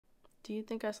Do you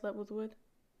think I slept with Wood?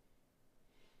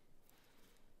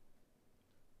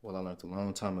 Well, I learned a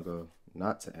long time ago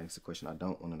not to ask a question I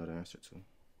don't want to know the answer to.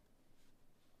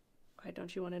 Why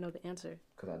don't you want to know the answer?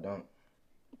 Because I don't.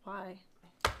 Why?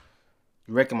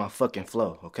 You're wrecking my fucking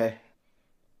flow, okay?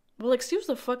 Well, excuse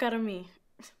the fuck out of me.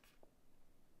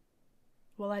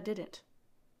 Well, I didn't.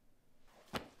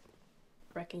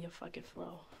 Wrecking your fucking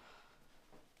flow.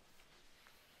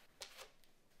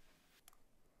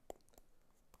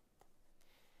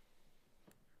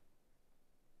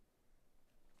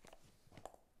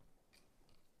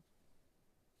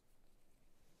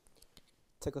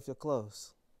 Take off your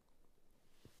clothes.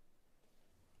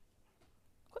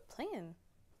 Quit playing.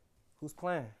 Who's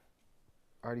playing?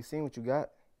 Already seen what you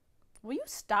got. Will you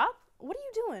stop? What are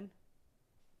you doing?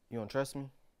 You don't trust me?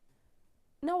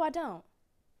 No, I don't.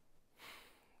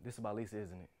 This is about Lisa,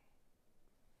 isn't it?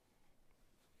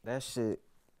 That shit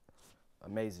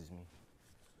amazes me.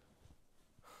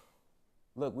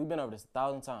 Look, we've been over this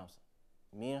 1,000 times.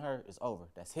 Me and her is over.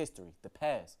 That's history, the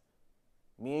past.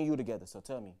 Me and you together, so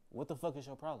tell me, what the fuck is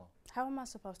your problem? How am I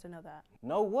supposed to know that?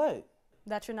 Know what?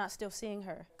 That you're not still seeing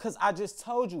her. Cause I just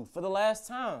told you for the last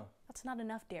time. That's not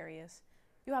enough, Darius.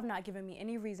 You have not given me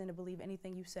any reason to believe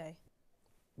anything you say.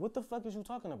 What the fuck is you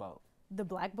talking about? The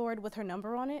blackboard with her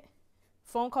number on it?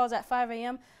 Phone calls at 5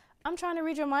 a.m.? I'm trying to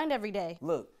read your mind every day.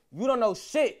 Look, you don't know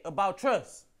shit about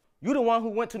trust. You the one who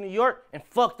went to New York and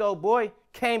fucked old boy,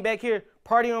 came back here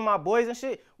partying with my boys and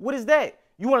shit. What is that?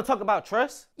 You want to talk about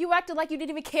trust? You acted like you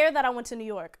didn't even care that I went to New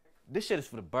York. This shit is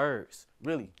for the birds.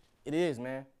 Really, it is,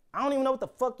 man. I don't even know what the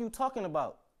fuck you talking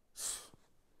about.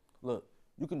 Look,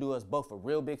 you can do us both a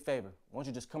real big favor. Why don't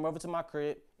you just come over to my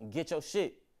crib and get your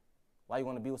shit? Why you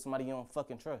want to be with somebody you don't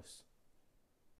fucking trust?